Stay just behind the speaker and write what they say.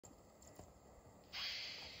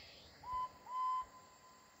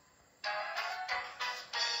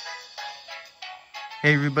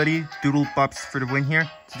Hey everybody, Doodle Bops for the win here.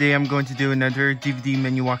 Today I'm going to do another DVD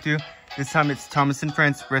menu walkthrough. This time it's Thomas and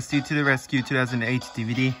Friends Rescue to the Rescue 2008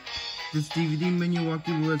 DVD. This DVD menu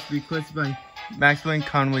walkthrough was requested by Maxwell and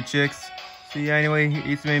Conway Chicks. So yeah, anyway,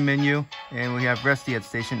 here's the main menu. And we have Rusty at the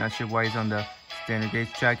station. Not sure why he's on the standard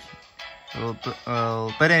gauge track.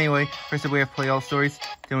 But anyway, first up we have Play All Stories.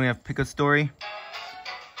 Then we have Pick a Story.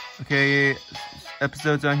 Okay,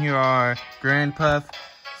 episodes on here are Grand Puff,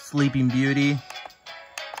 Sleeping Beauty,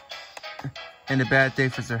 and A Bad Day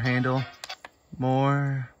for Sir Handel.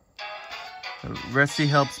 More. Rusty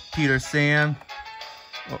helps Peter Sam,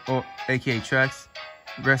 aka Trex.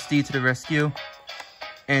 Rusty to the Rescue.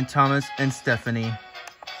 And Thomas and Stephanie.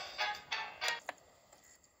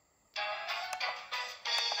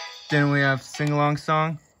 Then we have Sing-Along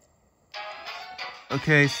Song.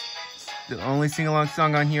 Okay, the only sing-along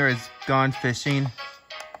song on here is Gone Fishing.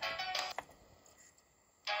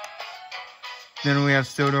 Then we have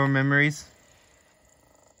Sodor Memories.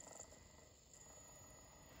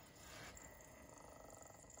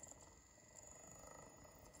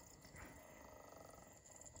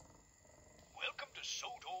 Welcome to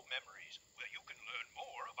Sodor Memories, where you can learn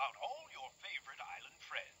more about all your favorite island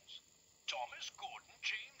friends. Thomas, Gordon,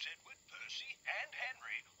 James, Edward, Percy, and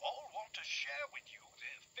Henry all want to share with you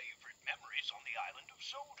their favorite memories on the island of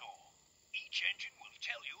Sodor. Each engine will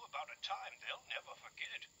tell you about a time they'll never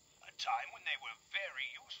forget. A time when they were very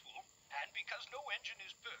useful, and because no engine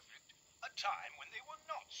is perfect, a time when they were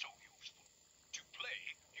not so useful. To play,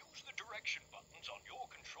 use the direction buttons on your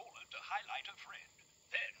controller to highlight a friend.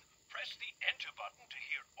 Then, press the enter button to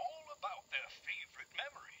hear all about their favorite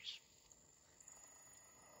memories.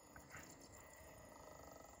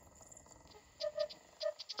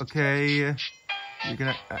 Okay,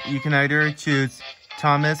 you can either choose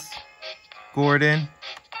Thomas, Gordon,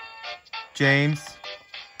 James,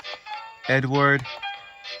 Edward,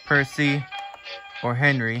 Percy, or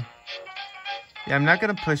Henry. Yeah, I'm not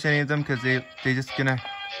gonna push any of them because they're just gonna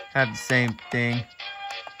have the same thing.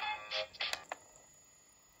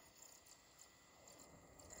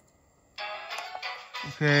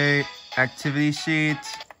 Okay, activity sheet.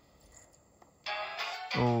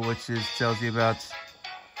 Oh, which tells you about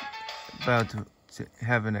to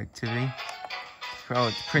have an activity. Oh,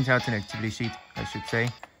 to print out an activity sheet, I should say.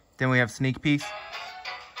 Then we have sneak peeks.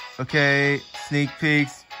 Okay, sneak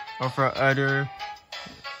peeks are for other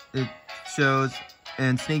shows,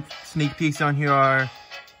 and sneak peeks on here are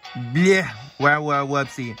bleh, Wow Wow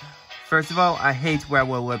Wubsy. First of all, I hate Wow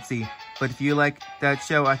Wow Wubsy, but if you like that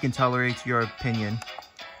show, I can tolerate your opinion.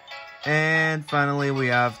 And finally, we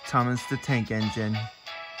have Thomas the Tank Engine,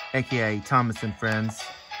 aka Thomas and Friends.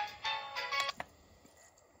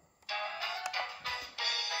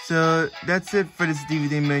 So that's it for this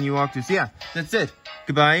DVD menu walkthrough. So yeah, that's it.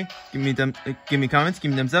 Goodbye. Give me comments.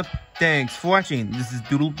 Give me thumbs up. Thanks for watching. This is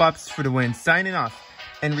Doodle Bops for the win. Signing off.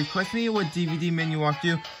 And request me what DVD menu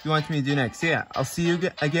walkthrough you want me to do next. So yeah, I'll see you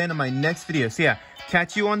again in my next video. So yeah,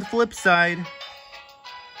 catch you on the flip side.